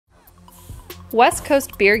West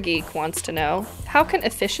Coast Beer Geek wants to know, how can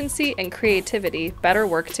efficiency and creativity better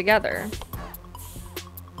work together?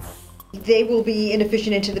 They will be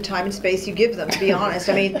inefficient into the time and space you give them, to be honest.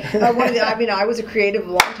 I mean, I was a creative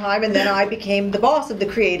a long time, and then I became the boss of the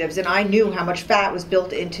creatives, and I knew how much fat was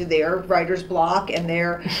built into their writer's block and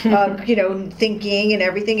their, thinking and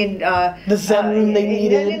everything, and the zen room they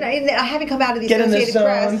needed. And having come out of the Associated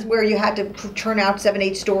Press, where you had to churn out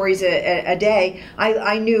 7-8 stories a day,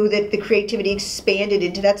 I knew that the creativity expanded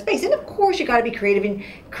into that space. And of course, you got to be creative, and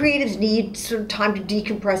creatives need sort of time to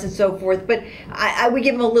decompress and so forth. But we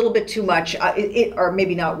give them a little bit too much, or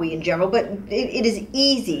maybe not we in general, but it is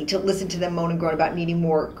easy to listen to them moan and groan about needing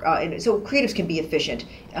more. So creatives can be efficient.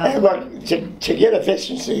 Look, to get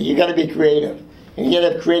efficiency, you got to be creative, and you got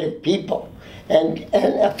to have creative people. And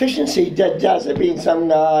efficiency doesn't mean some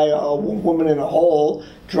guy or woman in a hole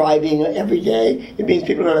driving every day. It means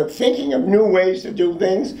people that are thinking of new ways to do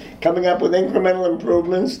things, coming up with incremental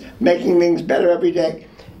improvements, making things better every day.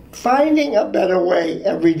 Finding a better way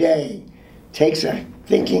every day takes a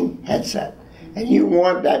thinking headset. And you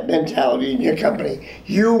want that mentality in your company.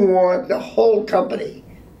 You want the whole company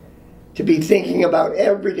to be thinking about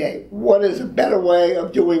every day, what is a better way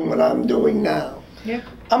of doing what I'm doing now? Yeah.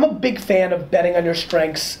 I'm a big fan of betting on your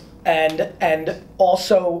strengths and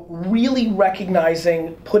also really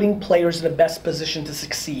recognizing putting players in the best position to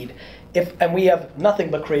succeed. And we have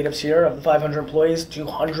nothing but creatives here. Of the 500 employees,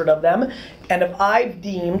 200 of them. And if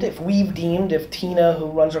Tina, who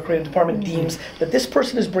runs our creative department, deems that this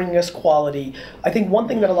person is bringing us quality, I think one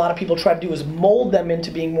thing that a lot of people try to do is mold them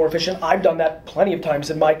into being more efficient. I've done that plenty of times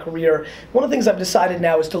in my career. One of the things I've decided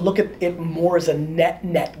now is to look at it more as a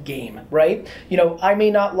net game, right? I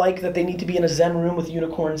may not like that they need to be in a zen room with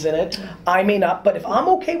unicorns in it. I may not, but if I'm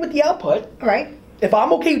okay with the output, right? If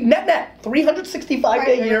I'm okay, net,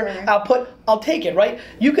 365-day year output, I'll take it, right?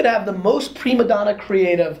 You could have the most prima donna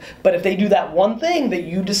creative, but if they do that one thing that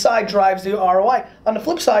you decide drives the ROI, on the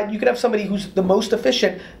flip side, you could have somebody who's the most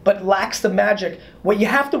efficient, but lacks the magic. What you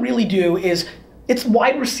have to really do is, it's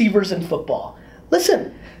wide receivers in football.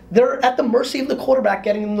 Listen, they're at the mercy of the quarterback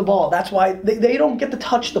getting them the ball. That's why they don't get to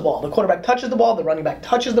touch the ball. The quarterback touches the ball, the running back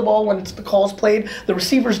touches the ball when the call's played, the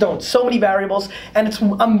receivers don't. So many variables, and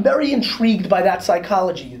I'm very intrigued by that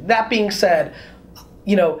psychology. That being said,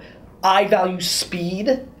 I value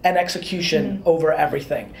speed and execution over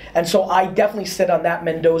everything. And so I definitely sit on that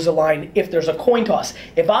Mendoza line if there's a coin toss.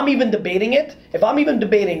 If I'm even debating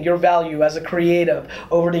your value as a creative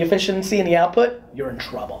over the efficiency and the output, you're in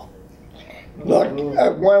trouble. Look,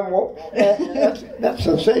 that's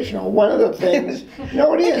sensational. One of the things,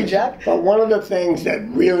 no, it is. Thank you, Jack. But one of the things that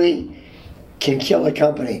really can kill a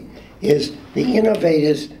company is the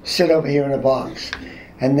innovators sit over here in a box,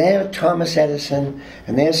 and they're Thomas Edison,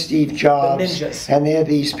 and they're Steve Jobs, the ninjas. And they're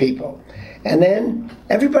these people. And then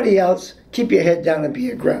everybody else, keep your head down and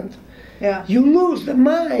be a grunt. Yeah. You lose the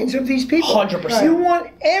minds of these people. 100%. You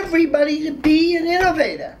want everybody to be an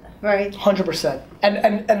innovator. Right. 100%.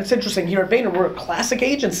 And it's interesting, here at Vayner, we're a classic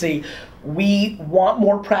agency. We want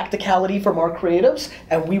more practicality from our creatives,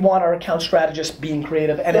 and we want our account strategists being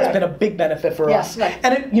creative, and it's been a big benefit for us. Right.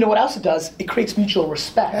 And you know what else it does? It creates mutual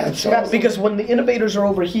respect. Absolutely. Because when the innovators are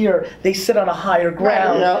over here, they sit on a higher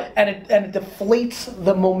ground, and it deflates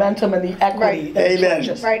the momentum and the equity. Amen.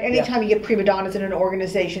 Just, right. Anytime you get prima donnas in an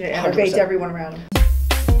organization, it enervates everyone around them.